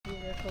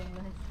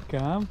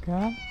Come,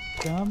 come,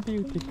 come,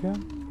 beauty,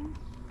 come.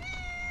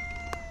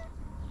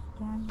 Come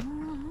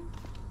on.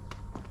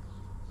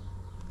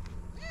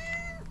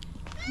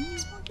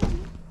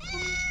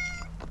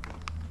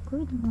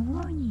 Good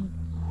morning.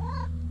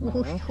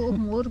 Oh,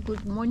 more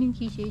good morning.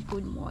 He says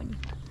good morning.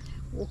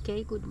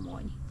 Okay, good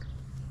morning.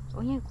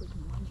 Oh yeah, good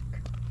morning.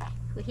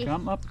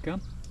 Come up,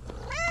 come.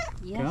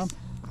 Yes. Come.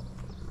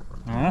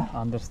 Ah,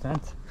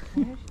 understand.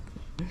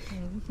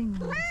 Everything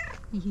nice.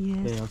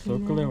 Yes. They are so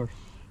clever.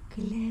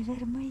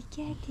 Clever, my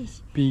cat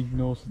is. Pink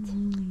nosed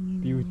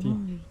beauty.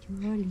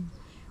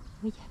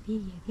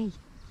 Hey.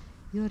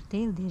 Your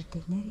tail, there's the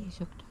nereye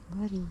soktun.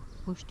 Var you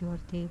pushed your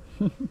tail.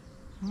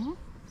 Huh?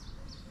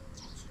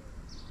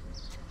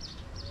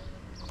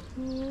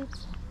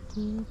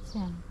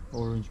 Kitsa.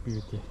 Orange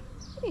beauty.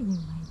 Hey, my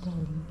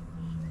darling.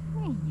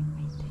 Hey,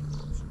 my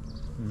darling.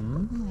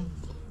 Hmm? My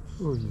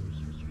Oi, oi, oi,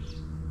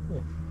 oi.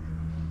 Yeah.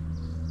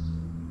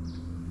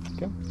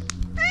 Come.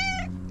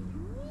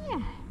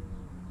 yeah.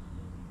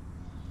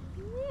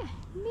 Yeah,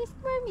 Miss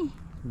Mommy.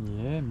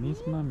 Yeah,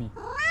 miss mommy.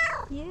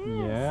 Yes.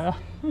 Yeah.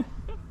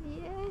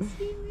 Yes,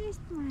 he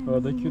missed Mommy. Oh,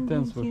 the cute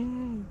answer.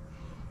 Yeah.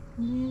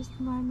 Missed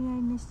Mommy, I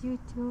miss you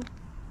too.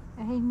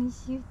 I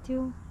miss you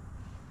too.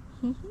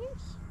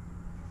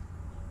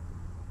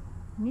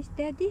 Miss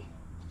Daddy?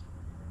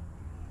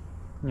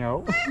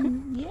 No.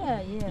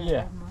 Yeah.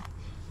 Yeah.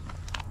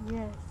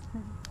 Yes.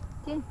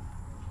 Okay.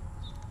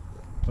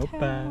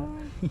 Hoppa.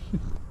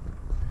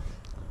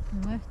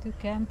 Move to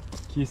camp.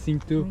 Kissing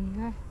to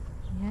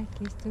Yeah,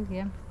 kiss to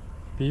camp.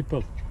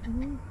 people.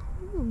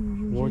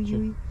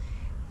 Watching.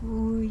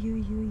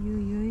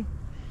 Ой.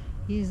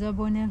 He's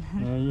aboneler.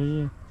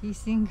 Yeah.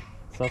 Kissing.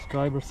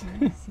 Subscribers.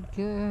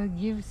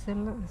 Give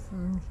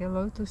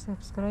hello to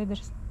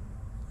subscribers.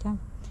 Come.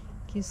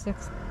 Kiss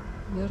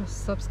your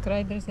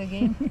subscribers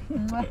again.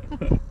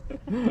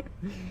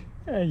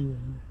 Hey.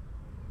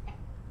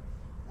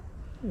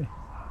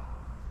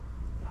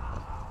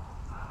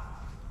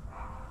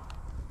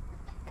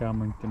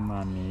 Coming to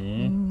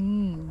mommy.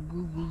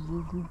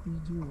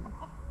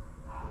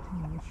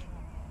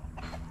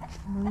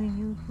 Where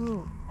you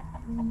go?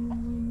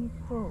 Where you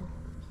go?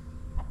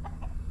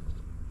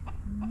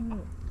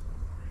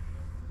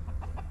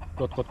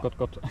 Got.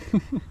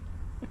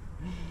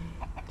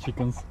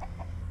 Chickens.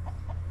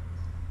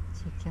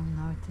 Chicken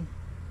naughty.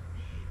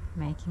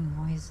 Making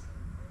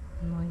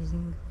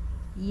noising.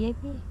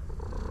 Yippee.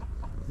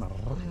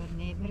 Your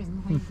neighbors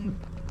noising.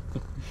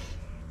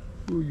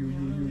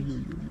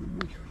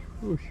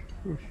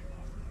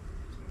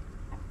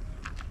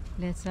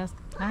 Let's ask.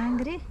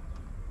 Hungry?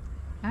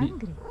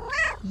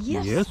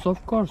 Yes. Yes,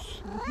 of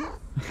course.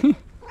 Yeah,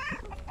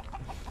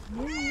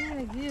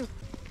 give.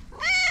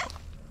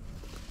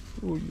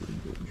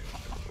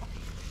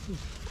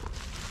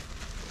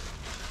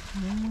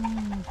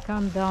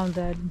 Calm down,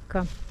 darling.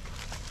 Come.